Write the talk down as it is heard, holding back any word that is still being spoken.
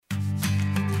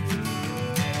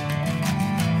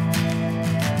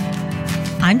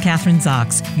I'm Kathryn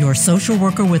Zox, your social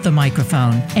worker with a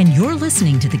microphone, and you're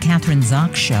listening to The Kathryn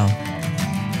Zox Show.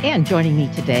 And joining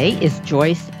me today is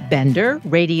Joyce Bender,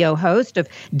 radio host of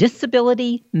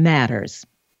Disability Matters.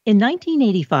 In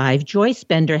 1985, Joyce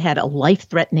Bender had a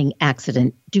life-threatening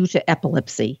accident due to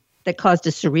epilepsy that caused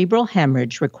a cerebral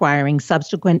hemorrhage requiring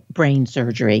subsequent brain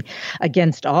surgery.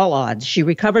 Against all odds, she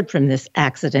recovered from this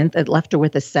accident that left her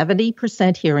with a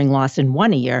 70% hearing loss in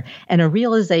 1 year and a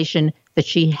realization that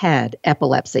she had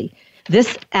epilepsy.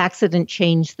 This accident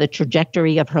changed the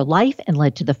trajectory of her life and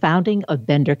led to the founding of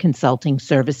Bender Consulting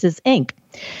Services, Inc.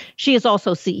 She is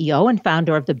also CEO and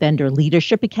founder of the Bender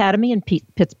Leadership Academy in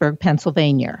Pittsburgh,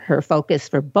 Pennsylvania. Her focus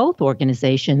for both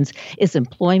organizations is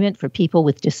employment for people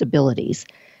with disabilities.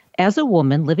 As a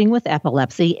woman living with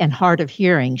epilepsy and hard of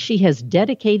hearing, she has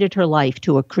dedicated her life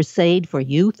to a crusade for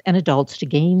youth and adults to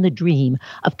gain the dream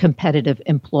of competitive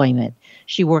employment.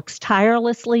 She works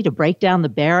tirelessly to break down the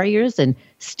barriers and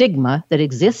stigma that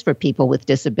exists for people with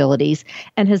disabilities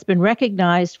and has been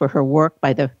recognized for her work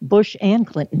by the Bush and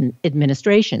Clinton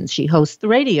administrations. She hosts the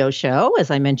radio show,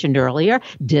 as I mentioned earlier,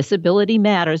 Disability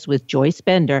Matters with Joyce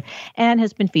Bender, and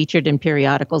has been featured in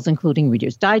periodicals including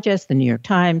Reader's Digest, the New York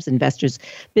Times, Investors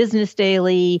Business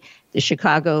Daily, the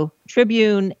Chicago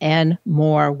Tribune, and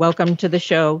more. Welcome to the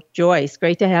show, Joyce.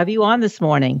 Great to have you on this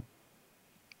morning.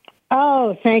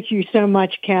 Oh, thank you so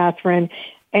much, Kathryn.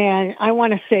 And I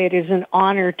want to say it is an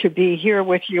honor to be here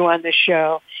with you on the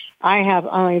show. I have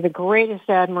only the greatest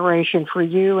admiration for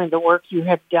you and the work you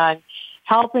have done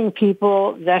helping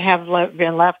people that have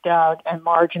been left out and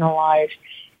marginalized.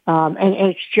 And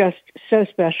it's just so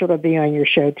special to be on your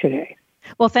show today.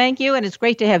 Well, thank you. And it's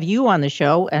great to have you on the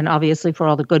show, and obviously for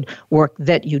all the good work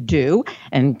that you do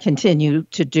and continue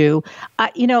to do.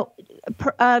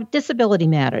 Disability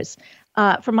matters.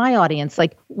 For my audience,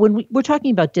 like when we're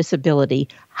talking about disability,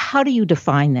 how do you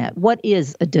define that? What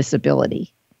is a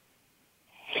disability?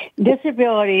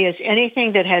 Disability is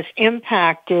anything that has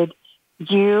impacted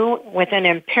you with an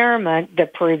impairment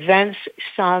that prevents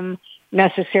some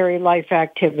necessary life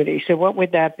activity. So what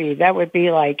would that be? That would be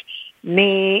like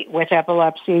me with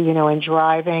epilepsy, and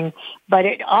driving. But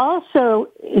it also,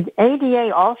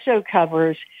 ADA also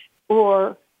covers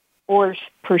or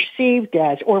perceived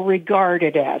as, or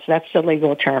regarded as, that's the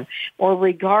legal term, or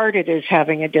regarded as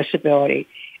having a disability.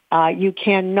 You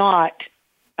cannot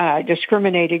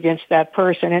discriminate against that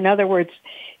person. In other words,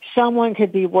 someone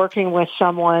could be working with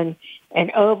someone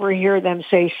and overhear them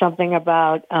say something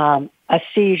about a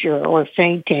seizure or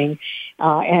fainting,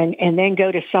 and then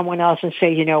go to someone else and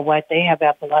say, you know what, they have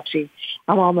epilepsy.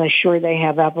 I'm almost sure they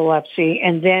have epilepsy.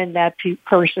 And then that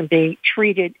person being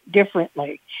treated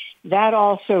differently. That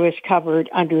also is covered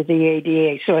under the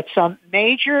ADA. So it's some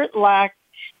major life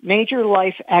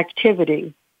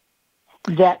activity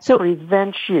that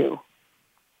prevents you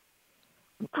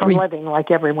from living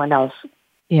like everyone else.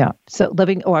 Yeah. So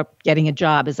living or getting a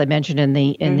job, as I mentioned in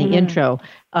the intro,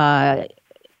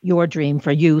 your dream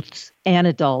for youths and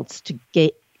adults to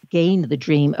gain the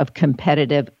dream of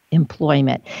competitive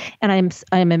employment. And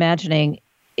I'm imagining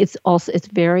it's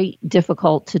very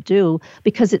difficult to do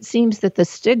because it seems that the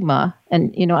stigma,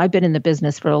 and I've been in the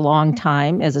business for a long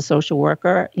time as a social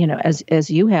worker,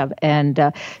 as you have, and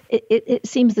it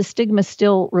seems the stigma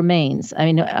still remains.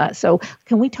 I mean, so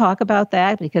can we talk about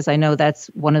that? Because I know that's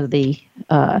one of the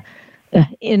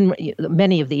in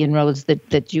many of the inroads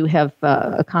that you have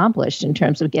accomplished in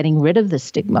terms of getting rid of the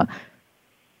stigma.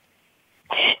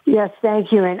 Yes,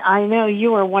 thank you. And I know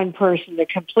you are one person that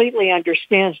completely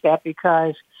understands that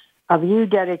because of you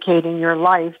dedicating your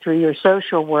life through your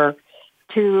social work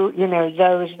to,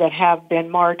 those that have been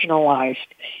marginalized.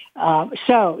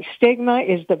 So stigma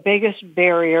is the biggest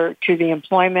barrier to the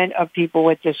employment of people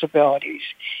with disabilities.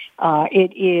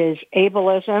 It is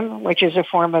ableism, which is a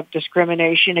form of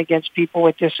discrimination against people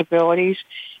with disabilities.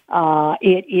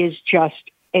 It is just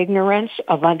ignorance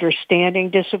of understanding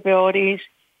disabilities.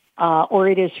 Or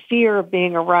it is fear of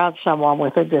being around someone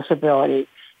with a disability.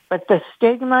 But the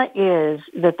stigma is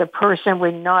that the person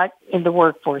would not, in the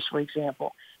workforce, for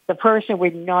example, the person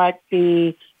would not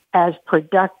be as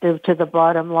productive to the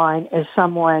bottom line as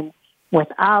someone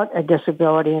without a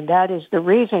disability. And that is the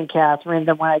reason, Kathryn,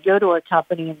 that when I go to a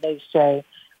company and they say,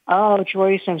 oh,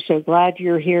 Joyce, I'm so glad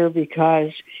you're here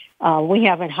because we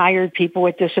haven't hired people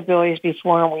with disabilities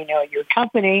before, and we know your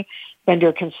company,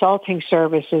 Bender Consulting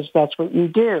Services, that's what you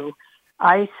do.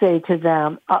 I say to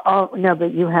them, oh, no,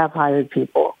 but you have hired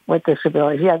people with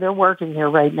disabilities. Yeah, they're working here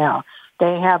right now.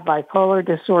 They have bipolar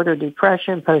disorder,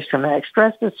 depression, post-traumatic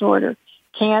stress disorder,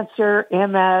 cancer,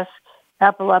 MS,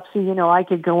 epilepsy. I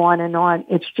could go on and on.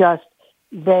 It's just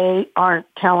they aren't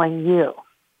telling you.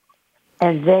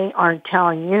 and they aren't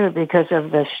telling you because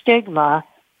of the stigma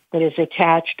that is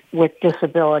attached with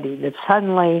disability, that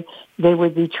suddenly they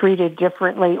would be treated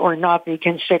differently or not be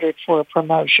considered for a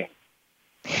promotion.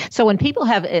 So when people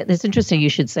have, it's interesting you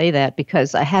should say that,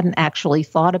 because I hadn't actually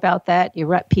thought about that. You're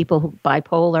right, people who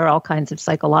bipolar, all kinds of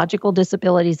psychological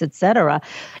disabilities, et cetera.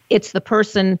 It's the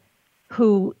person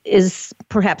who is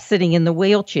perhaps sitting in the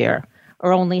wheelchair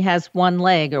or only has one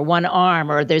leg or one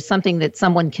arm, or there's something that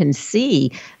someone can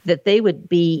see, that they would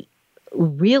be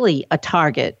really a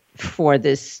target for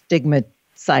this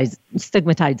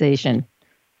stigmatization.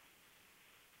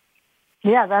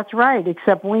 Yeah, that's right,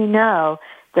 except we know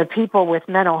that people with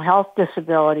mental health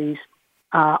disabilities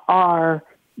are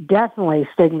definitely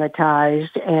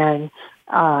stigmatized and,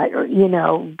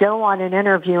 go on an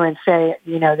interview and say,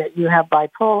 that you have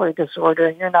bipolar disorder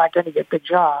and you're not going to get the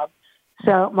job.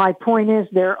 So my point is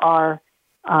there are,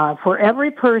 for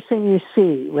every person you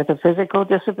see with a physical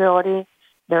disability,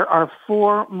 there are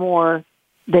 4 more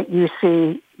that you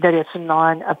see that it's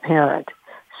non-apparent.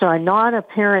 So a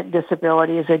non-apparent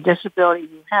disability is a disability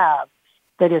you have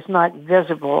that is not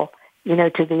visible,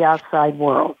 to the outside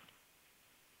world.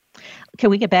 Can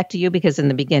we get back to you? Because in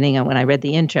the beginning, when I read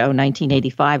the intro,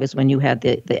 1985 is when you had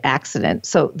the accident.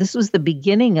 So this was the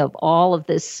beginning of all of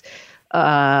this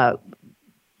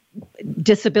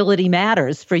disability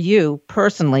matters for you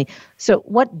personally. So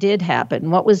what did happen?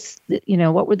 What was,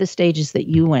 what were the stages that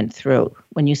you went through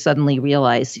when you suddenly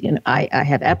realized, I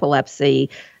have epilepsy,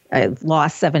 I've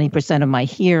lost 70% of my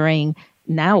hearing.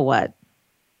 Now what?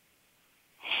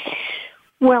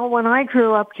 Well, when I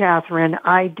grew up, Kathryn,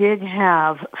 I did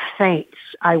have faints.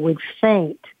 I would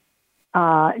faint.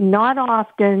 Not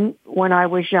often when I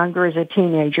was younger as a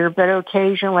teenager, but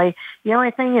occasionally. The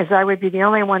only thing is I would be the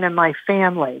only one in my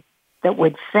family that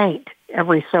would faint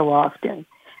every so often.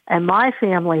 And my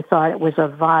family thought it was a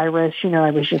virus. I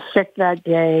was just sick that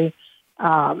day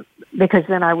because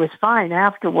then I was fine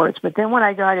afterwards. But then when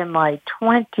I got in my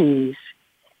 20s,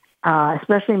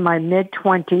 especially my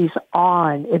mid-20s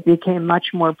on, it became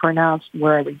much more pronounced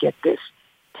where I would get this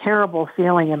terrible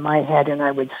feeling in my head and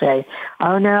I would say,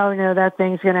 oh, no, that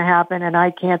thing's going to happen and I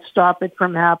can't stop it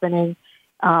from happening.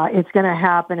 It's going to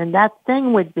happen. And that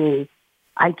thing would be,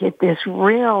 I get this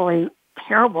really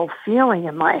terrible feeling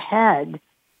in my head,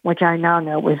 which I now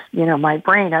know was, my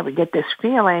brain. I would get this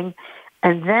feeling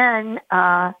and then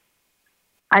I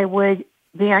would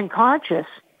be unconscious.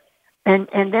 And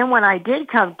then when I did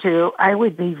come to, I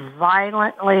would be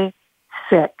violently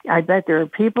sick. I bet there are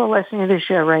people listening to the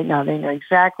show right now. They know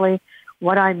exactly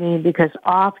what I mean because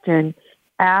often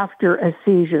after a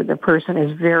seizure, the person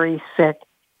is very sick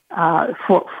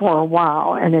for a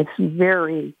while, and it's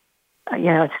very,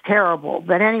 it's terrible.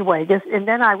 But anyway, and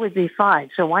then I would be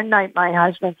fine. So one night my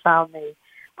husband found me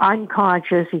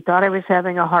unconscious. He thought I was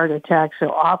having a heart attack.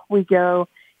 So off we go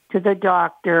to the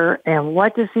doctor. And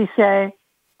what does he say?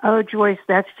 Oh, Joyce,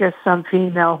 that's just some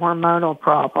female hormonal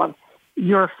problem.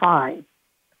 You're fine.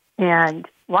 And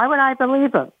why would I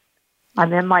believe him?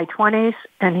 I'm in my 20s,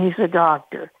 and he's a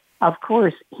doctor. Of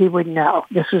course, he would know.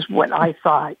 This is what I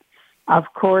thought.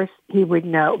 Of course, he would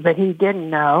know, but he didn't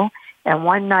know. And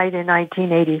one night in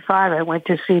 1985, I went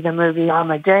to see the movie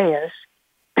Amadeus,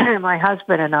 my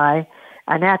husband and I,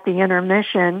 and at the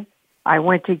intermission, I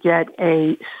went to get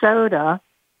a soda,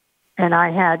 and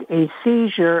I had a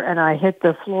seizure, and I hit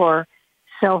the floor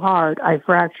so hard I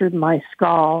fractured my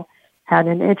skull, had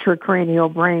an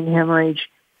intracranial brain hemorrhage,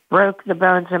 broke the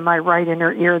bones in my right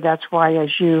inner ear. That's why,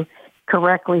 as you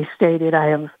correctly stated, I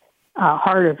have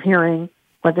hard of hearing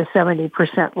with a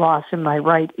 70% loss in my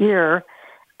right ear.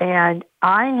 And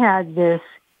I had this,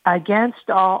 against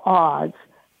all odds,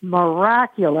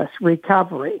 miraculous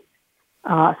recovery,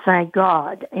 thank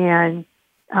God. And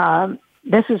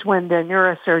this is when the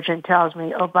neurosurgeon tells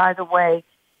me, oh, by the way,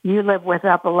 you live with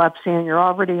epilepsy and you're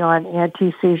already on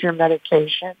anti-seizure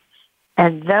medication.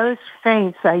 And those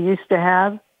faints I used to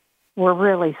have were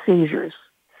really seizures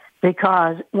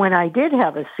because when I did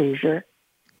have a seizure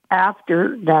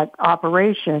after that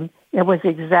operation, it was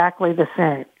exactly the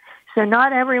same. So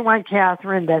not everyone,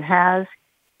 Kathryn, that has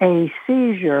a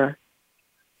seizure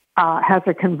has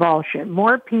a convulsion.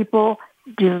 More people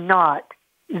do not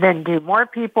than do. More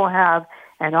people have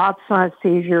an absence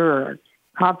seizure or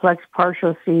complex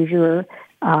partial seizure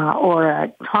or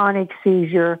a tonic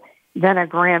seizure than a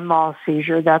grand mal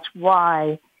seizure. That's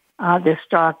why this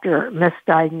doctor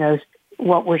misdiagnosed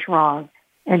what was wrong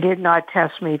and did not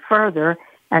test me further.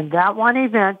 And that one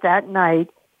event that night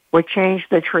would change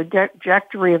the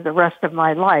trajectory of the rest of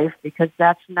my life because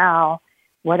that's now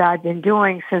what I've been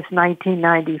doing since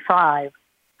 1995,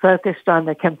 focused on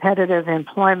the competitive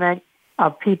employment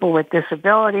of people with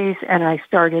disabilities, and I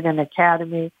started an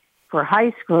academy for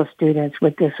high school students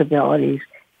with disabilities,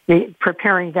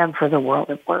 preparing them for the world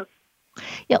of work.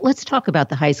 Yeah, let's talk about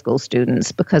the high school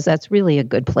students, because that's really a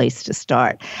good place to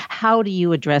start. How do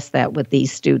you address that with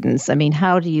these students? I mean,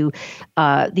 how do you,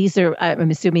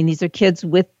 I'm assuming these are kids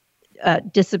with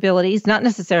disabilities, not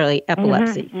necessarily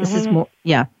epilepsy. This is more,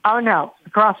 yeah. Oh, no,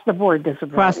 across the board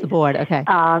disabilities. Across the board, okay.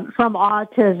 From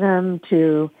autism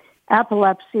to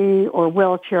epilepsy or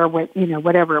wheelchair,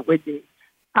 whatever it would be.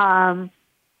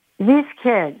 These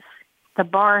kids, the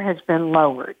bar has been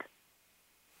lowered.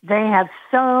 They have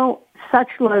such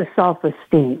low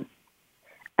self-esteem.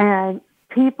 And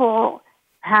people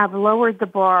have lowered the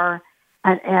bar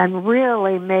and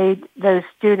really made those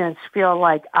students feel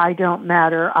like, I don't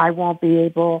matter, I won't be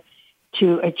able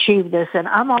to achieve this. And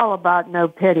I'm all about no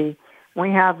pity.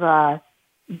 We have a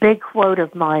big quote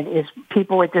of mine is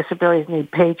people with disabilities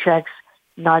need paychecks,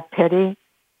 not pity.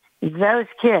 Those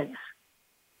kids,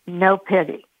 no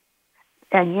pity.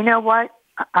 And you know what?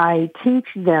 I teach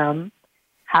them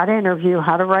how to interview,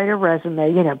 how to write a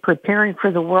resume, preparing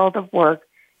for the world of work.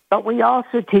 But we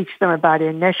also teach them about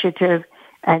initiative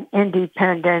and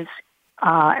independence.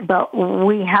 But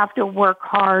we have to work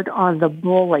hard on the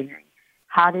bullying,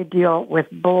 how to deal with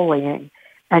bullying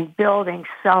and building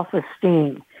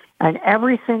self-esteem. And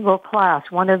every single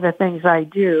class, one of the things I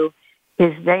do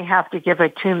is they have to give a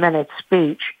 2-minute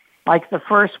speech. Like the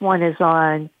first one is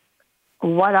on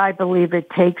what I believe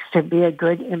it takes to be a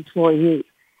good employee,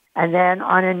 and then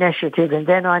on initiative, and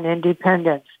then on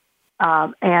independence.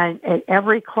 And at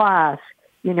every class,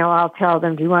 I'll tell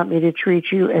them, do you want me to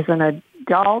treat you as an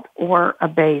adult or a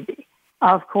baby?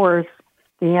 Of course,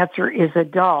 the answer is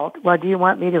adult. Well, do you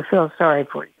want me to feel sorry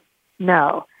for you?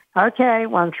 No. Okay,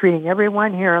 well, I'm treating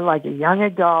everyone here like a young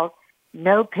adult,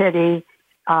 no pity.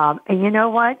 And you know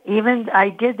what? Even I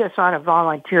did this on a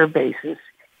volunteer basis,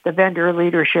 the Bender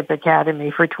Leadership Academy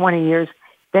for 20 years.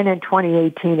 Then in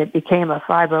 2018, it became a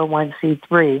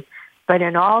 501c3. But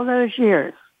in all those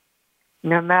years,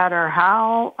 no matter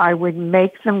how I would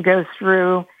make them go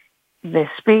through the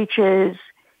speeches,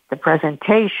 the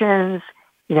presentations,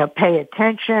 pay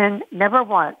attention, never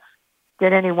once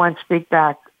did anyone speak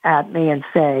back at me and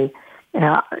say,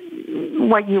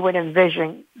 what you would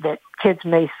envision that kids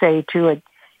may say to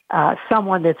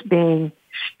someone that's being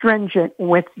stringent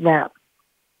with them.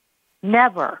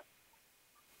 Never,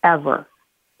 ever.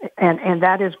 And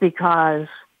that is because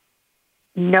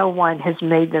no one has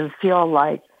made them feel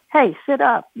like, hey, sit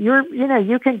up.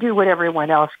 You can do what everyone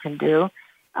else can do.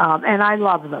 And I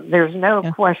love them. There's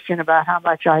no question about how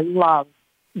much I love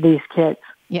these kids.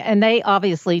 Yeah, and they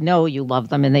obviously know you love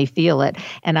them and they feel it.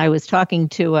 And I was talking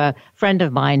to a friend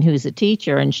of mine who's a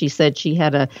teacher, and she said she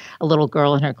had a little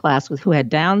girl in her class who had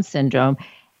Down syndrome,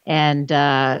 and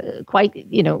quite,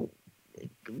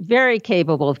 very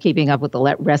capable of keeping up with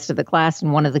the rest of the class.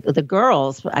 And one of the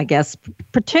girls, I guess,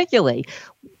 particularly,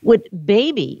 would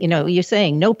baby, you're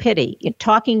saying no pity,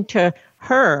 talking to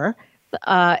her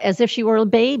as if she were a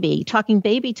baby, talking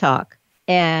baby talk.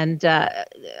 And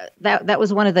that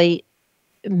was one of the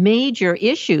major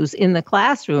issues in the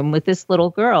classroom with this little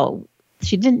girl.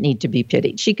 She didn't need to be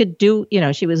pitied. She could do,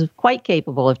 she was quite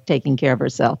capable of taking care of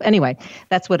herself. Anyway,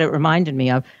 that's what it reminded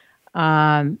me of.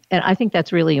 And I think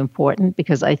that's really important,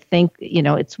 because I think,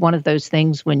 it's one of those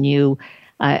things when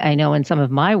I know in some of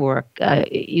my work,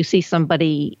 you see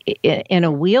somebody in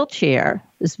a wheelchair.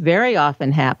 This very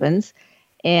often happens.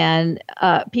 And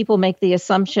people make the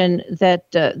assumption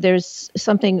that there's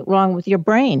something wrong with your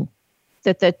brain,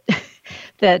 that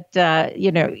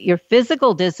your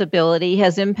physical disability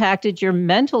has impacted your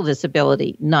mental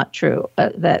disability. Not true.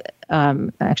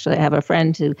 Actually, I have a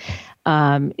friend who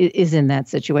is in that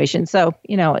situation. So,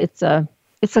 it's a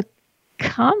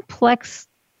complex,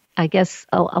 I guess,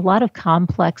 a lot of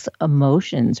complex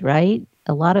emotions, right?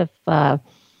 A lot of,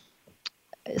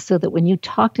 so that when you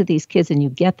talk to these kids and you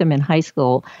get them in high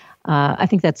school, I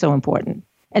think that's so important.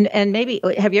 And maybe,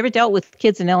 have you ever dealt with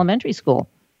kids in elementary school?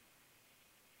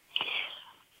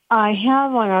 I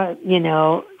have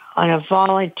on a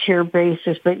volunteer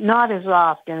basis, but not as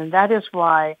often. And that is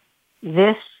why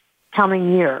this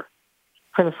coming year,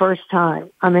 for the first time,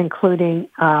 I'm including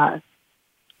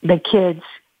the kids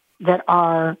that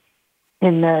are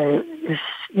in the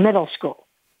middle school.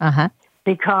 Uh-huh.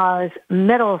 Because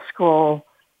middle school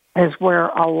is where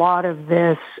a lot of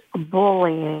this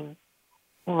bullying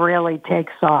really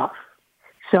takes off.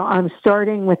 So I'm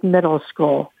starting with middle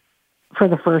school for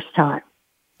the first time.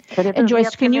 And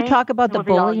Joyce, can you talk about the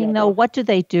bullying, though? What do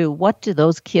they do? What do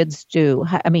those kids do?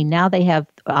 I mean, now they have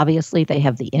obviously they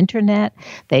have the internet.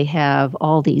 They have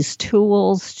all these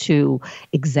tools to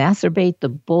exacerbate the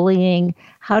bullying.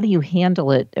 How do you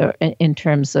handle it in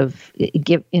terms of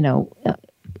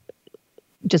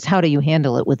just how do you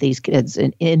handle it with these kids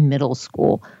in middle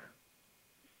school?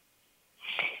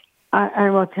 I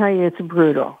will tell you, it's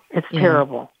brutal. It's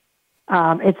terrible.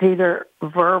 It's either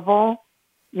verbal,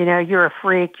 you're a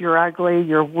freak, you're ugly,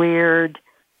 you're weird,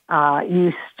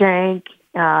 you stink,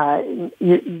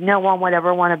 no one would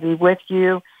ever want to be with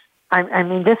you. I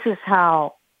mean, this is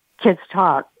how kids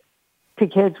talk to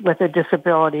kids with a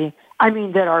disability,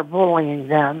 that are bullying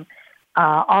them.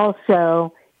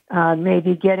 Also,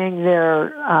 maybe getting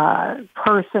their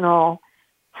personal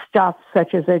stuff,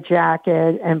 such as a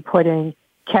jacket, and putting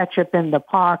ketchup in the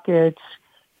pockets,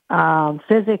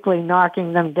 physically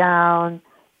knocking them down,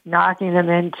 knocking them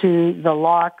into the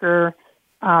locker.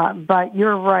 But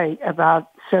you're right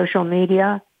about social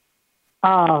media.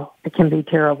 Oh, it can be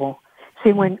terrible.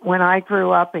 See, when I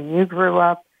grew up and you grew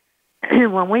up,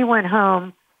 when we went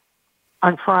home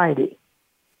on Friday,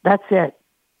 that's it.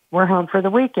 We're home for the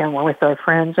weekend. We're with our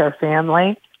friends, our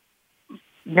family.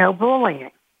 No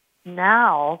bullying.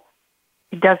 Now,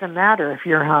 it doesn't matter if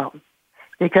you're home,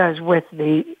 because with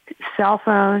the cell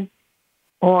phone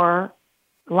or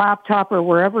laptop or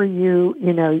wherever you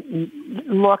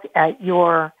look at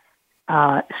your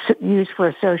use for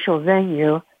a social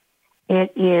venue,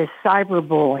 it is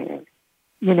cyberbullying,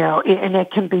 and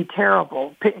it can be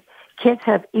terrible. Kids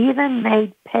have even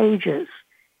made pages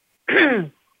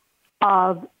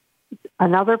of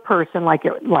another person, like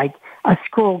a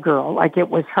schoolgirl, like it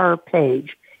was her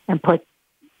page, and put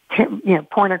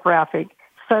pornographic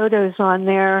photos on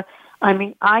there. I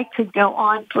mean, I could go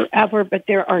on forever, but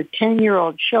there are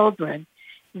 10-year-old children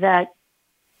that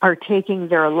are taking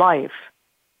their life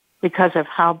because of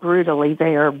how brutally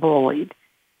they are bullied.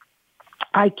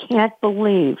 I can't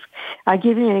believe. I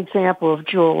give you an example of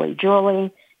Julie.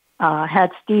 Julie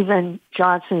had Steven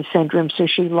Johnson syndrome, so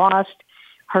she lost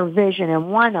her vision in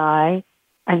one eye,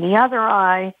 and the other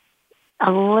eye,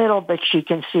 a little bit she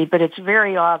can see, but it's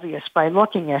very obvious by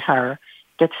looking at her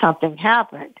that something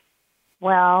happened.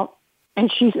 Well,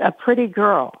 and she's a pretty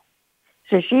girl.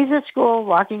 So she's at school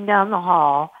walking down the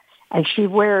hall, and she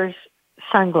wears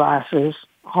sunglasses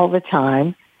all the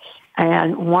time.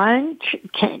 And one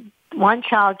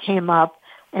child came up,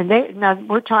 and now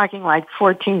we're talking like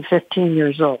 14, 15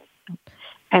 years old,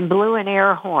 and blew an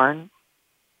air horn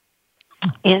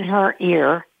in her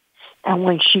ear. And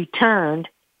when she turned,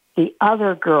 the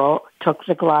other girl took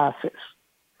the glasses.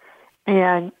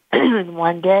 And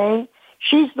one day,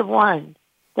 she's the one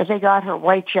that they got her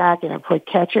white jacket and put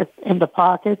ketchup in the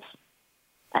pockets.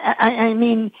 I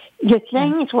mean, the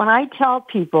things, when I tell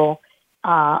people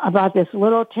about this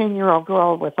little 10-year-old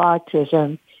girl with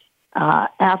autism,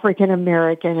 African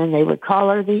American, and they would call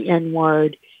her the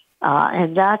N-word,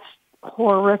 and that's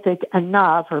horrific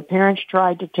enough. Her parents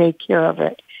tried to take care of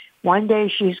it. One day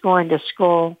she's going to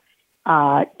school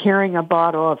carrying a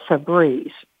bottle of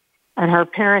Febreze, and her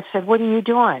parents said, "What are you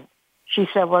doing?" She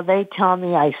said, "Well, they tell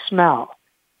me I smell,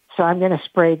 so I'm going to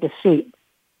spray the seat."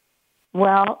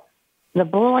 Well, the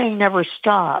bullying never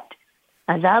stopped,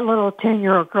 and that little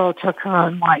 10-year-old girl took her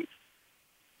own life.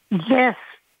 This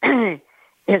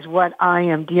is what I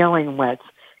am dealing with.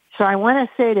 So I want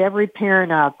to say to every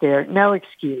parent out there, no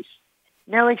excuse.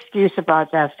 No excuse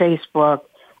about that Facebook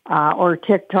or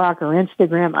TikTok or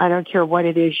Instagram. I don't care what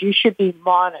it is. You should be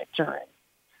monitoring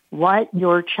what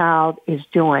your child is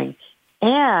doing.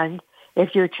 And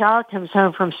if your child comes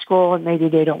home from school and maybe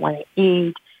they don't want to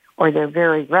eat, or they're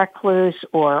very recluse,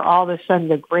 or all of a sudden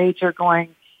the grades are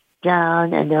going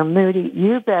down and they're moody,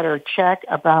 you better check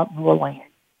about bullying.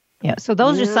 Yeah, so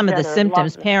those are some of the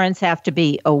symptoms parents have to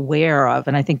be aware of,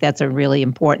 and I think that's a really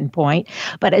important point.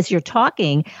 But as you're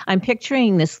talking, I'm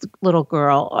picturing this little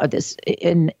girl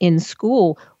in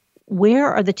school.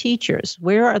 Where are the teachers?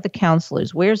 Where are the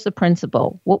counselors? Where's the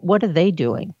principal? What are they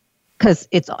doing? Because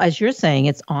it's, as you're saying,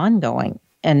 it's ongoing,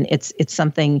 and it's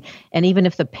something. And even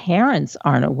if the parents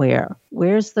aren't aware,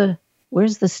 where's the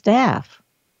staff?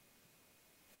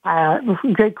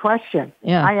 Good question.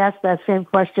 Yeah. I ask that same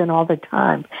question all the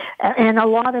time. And a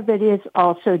lot of it is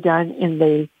also done in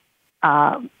the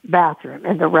bathroom,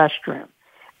 in the restroom.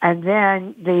 And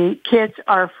then the kids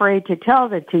are afraid to tell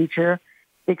the teacher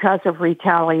because of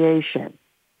retaliation.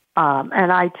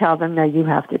 And I tell them, no, you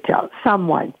have to tell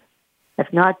someone.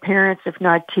 If not parents, if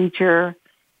not teacher,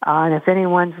 and if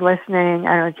anyone's listening,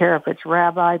 I don't care if it's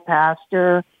rabbi,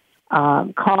 pastor,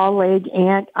 colleague,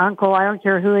 aunt, uncle, I don't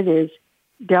care who it is.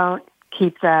 Don't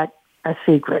keep that a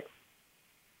secret.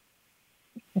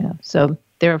 Yeah. So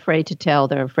they're afraid to tell.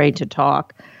 They're afraid to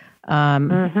talk.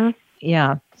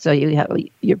 Yeah. So you have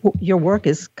your work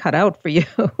is cut out for you.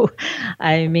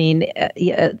 I mean,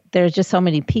 there's just so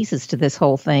many pieces to this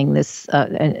whole thing.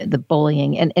 The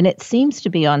bullying, and it seems to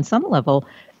be on some level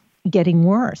getting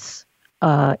worse.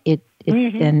 But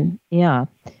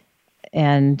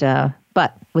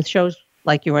with shows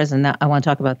like yours, and I want to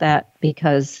talk about that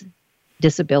because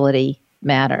disability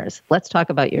matters. Let's talk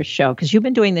about your show, because you've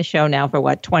been doing this show now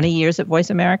for 20 years at Voice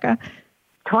America?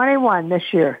 21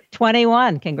 this year.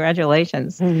 21.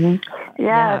 Congratulations.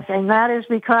 Yes, and that is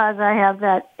because I have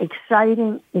that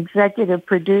exciting executive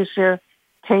producer,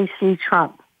 Casey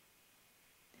Trump.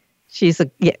 She's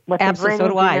absolutely. So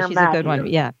do I. She's a good one.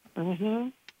 Yeah.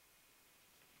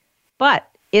 But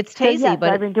it's Casey. I've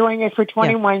been doing it for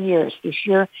 21 years this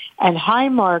year, and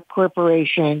Highmark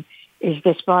Corporation is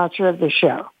the sponsor of the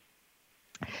show.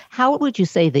 How would you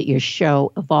say that your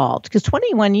show evolved? Because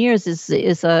 21 years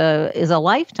is a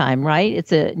lifetime, right?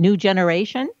 It's a new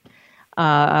generation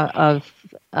of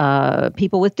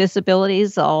people with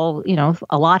disabilities. A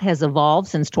lot has evolved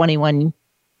since 21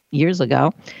 years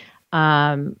ago.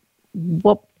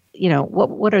 What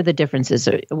are the differences?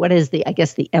 What is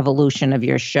the evolution of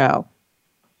your show?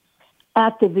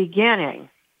 At the beginning,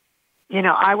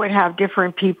 I would have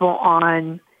different people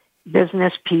on,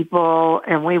 business people,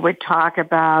 and we would talk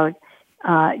about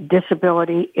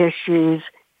disability issues.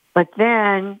 But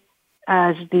then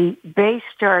as the base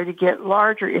started to get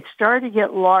larger, it started to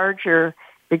get larger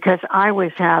because I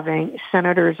was having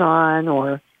senators on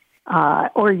or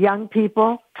young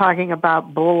people talking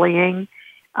about bullying.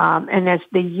 And as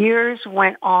the years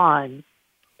went on,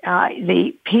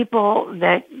 the people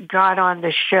that got on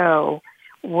the show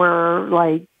were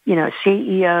like,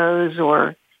 CEOs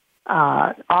or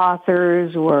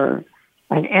authors or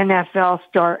an NFL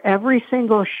star. Every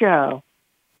single show,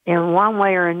 in one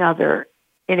way or another,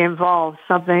 it involves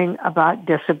something about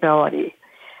disability.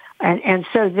 And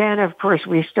so then, of course,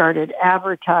 we started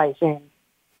advertising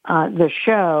the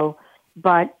show,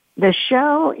 but the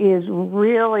show is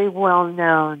really well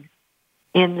known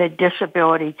in the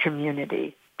disability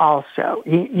community also,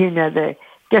 the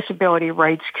disability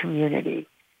rights community.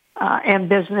 And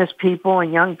business people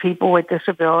and young people with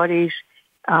disabilities.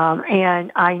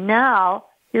 And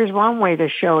here's one way the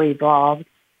show evolved.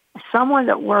 Someone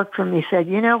that worked for me said,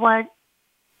 you know what?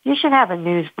 You should have a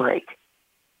news break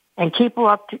and keep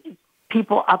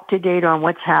people up to date on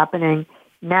what's happening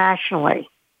nationally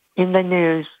in the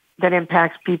news that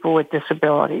impacts people with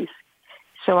disabilities.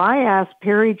 So I asked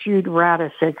Perry Jude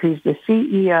Radisick, who's the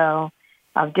CEO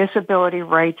of Disability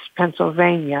Rights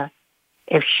Pennsylvania,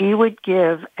 if she would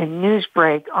give a news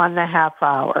break on the half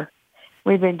hour.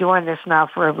 We've been doing this now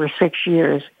for over 6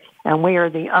 years, and we are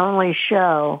the only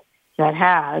show that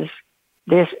has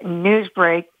this news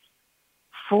break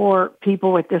for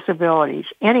people with disabilities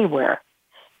anywhere.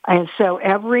 And so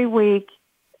every week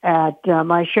at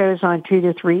my show's on 2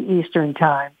 to 3 Eastern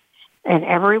time, and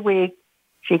every week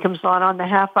she comes on the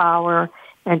half hour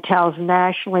and tells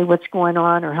nationally what's going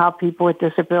on or how people with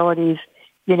disabilities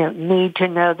need to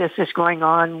know this is going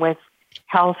on with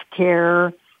health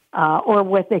care or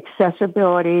with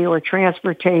accessibility or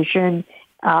transportation.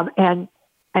 And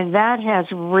that has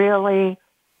really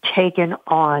taken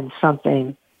on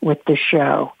something with the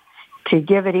show to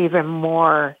give it even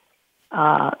more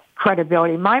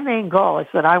credibility. My main goal is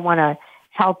that I want to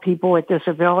help people with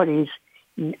disabilities,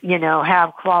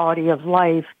 have quality of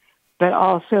life, but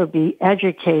also be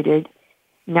educated.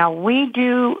 Now, we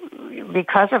do,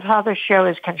 because of how the show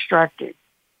is constructed,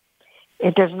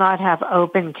 it does not have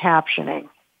open captioning.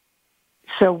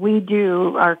 So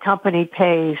our company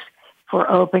pays for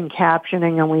open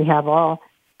captioning, and we have all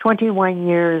 21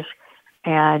 years.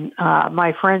 And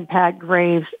my friend Pat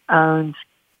Graves owns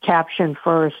Caption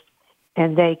First,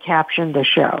 and they caption the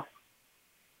show.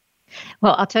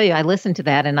 Well, I'll tell you, I listened to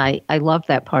that, and I love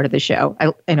that part of the show.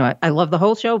 I love the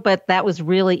whole show, but that was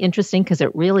really interesting because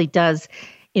it really does,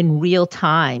 in real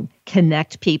time,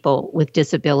 connect people with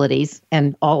disabilities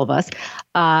and all of us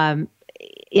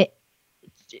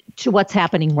to what's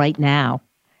happening right now.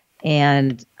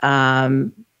 And I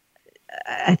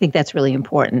think that's really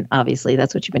important. Obviously,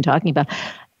 that's what you've been talking about.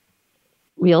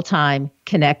 Real time,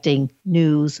 connecting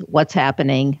news, what's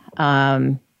happening.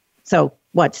 So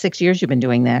 6 years you've been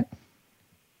doing that?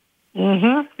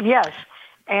 Yes.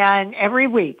 And every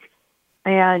week.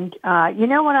 And you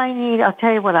know what I need? I'll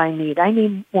tell you what I need. I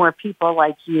need more people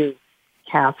like you,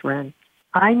 Kathryn.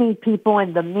 I need people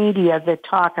in the media that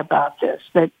talk about this,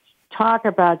 that talk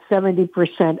about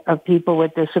 70% of people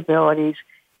with disabilities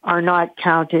are not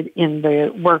counted in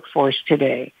the workforce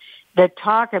today, that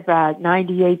talk about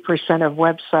 98% of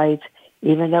websites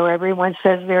even though everyone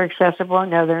says they're accessible,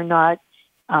 no, they're not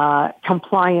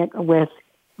compliant with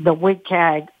the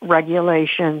WCAG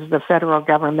regulations the federal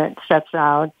government sets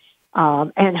out,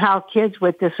 and how kids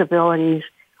with disabilities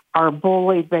are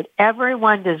bullied. But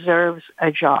everyone deserves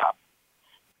a job.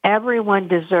 Everyone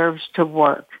deserves to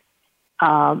work.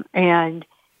 And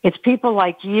it's people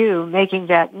like you making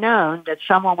that known, that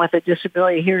someone with a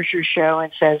disability hears your show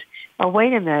and says, oh,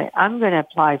 wait a minute, I'm going to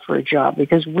apply for a job,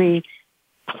 because we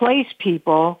place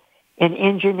people in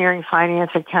engineering,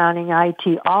 finance, accounting,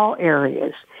 IT, all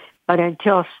areas. But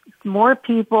until more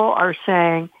people are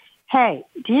saying, hey,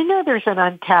 do you know there's an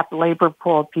untapped labor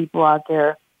pool of people out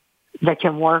there that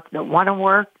can work, that want to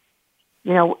work?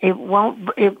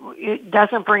 It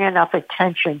doesn't bring enough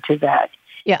attention to that.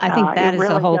 Yeah, I think that is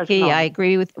really the whole key. not. I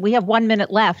agree with. We have 1 minute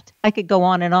left. I could go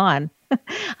on and on.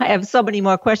 I have so many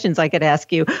more questions I could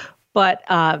ask you, but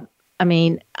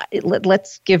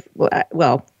let's give.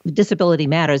 Well, Disability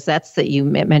Matters. That's that you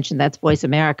mentioned. That's Voice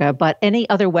America. But any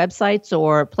other websites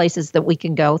or places that we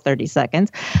can go? 30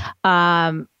 seconds.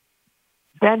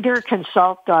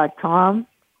 BenderConsult.com,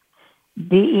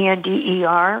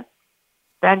 BENDER,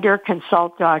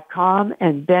 BenderConsult.com,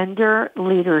 and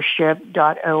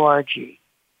BenderLeadership.org.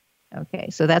 Okay,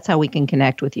 so that's how we can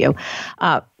connect with you.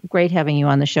 Great having you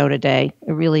on the show today.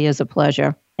 It really is a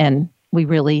pleasure, and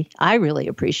I really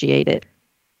appreciate it.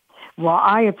 Well,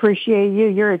 I appreciate you.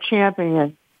 You're a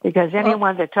champion, because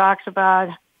anyone that talks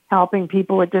about helping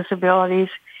people with disabilities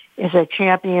is a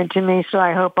champion to me. So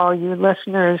I hope all you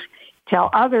listeners tell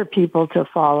other people to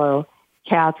follow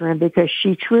Kathryn, because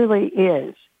she truly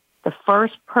is the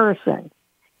first person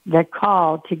that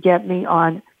called to get me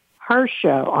on her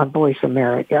show on Voice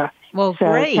America. Well,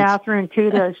 so, great. Kathryn,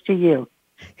 kudos to you.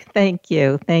 Thank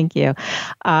you.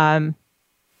 I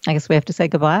guess we have to say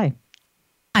goodbye.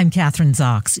 I'm Kathryn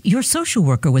Zox, your social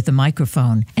worker with a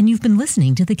microphone, and you've been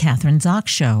listening to The Kathryn Zox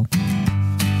Show.